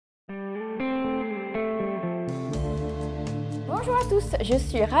tous, je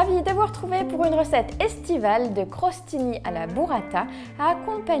suis ravie de vous retrouver pour une recette estivale de crostini à la burrata,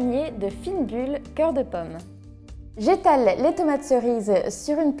 accompagnée de fines bulles cœur de pomme. J'étale les tomates cerises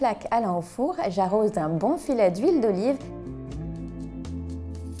sur une plaque allant au four, j'arrose d'un bon filet d'huile d'olive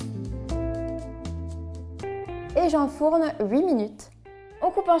et j'enfourne 8 minutes.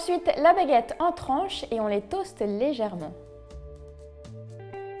 On coupe ensuite la baguette en tranches et on les toaste légèrement.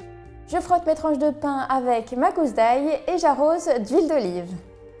 Je frotte mes tranches de pain avec ma gousse d'ail et j'arrose d'huile d'olive.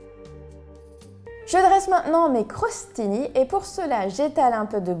 Je dresse maintenant mes crostini et pour cela j'étale un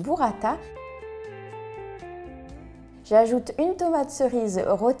peu de burrata. J'ajoute une tomate cerise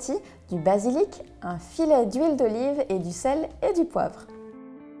rôtie, du basilic, un filet d'huile d'olive et du sel et du poivre.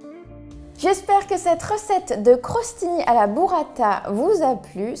 J'espère que cette recette de crostini à la burrata vous a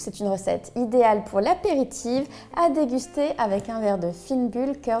plu. C'est une recette idéale pour l'apéritif à déguster avec un verre de fine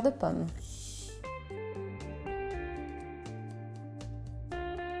bulle cœur de pomme.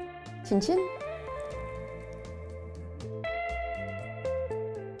 Chin chin!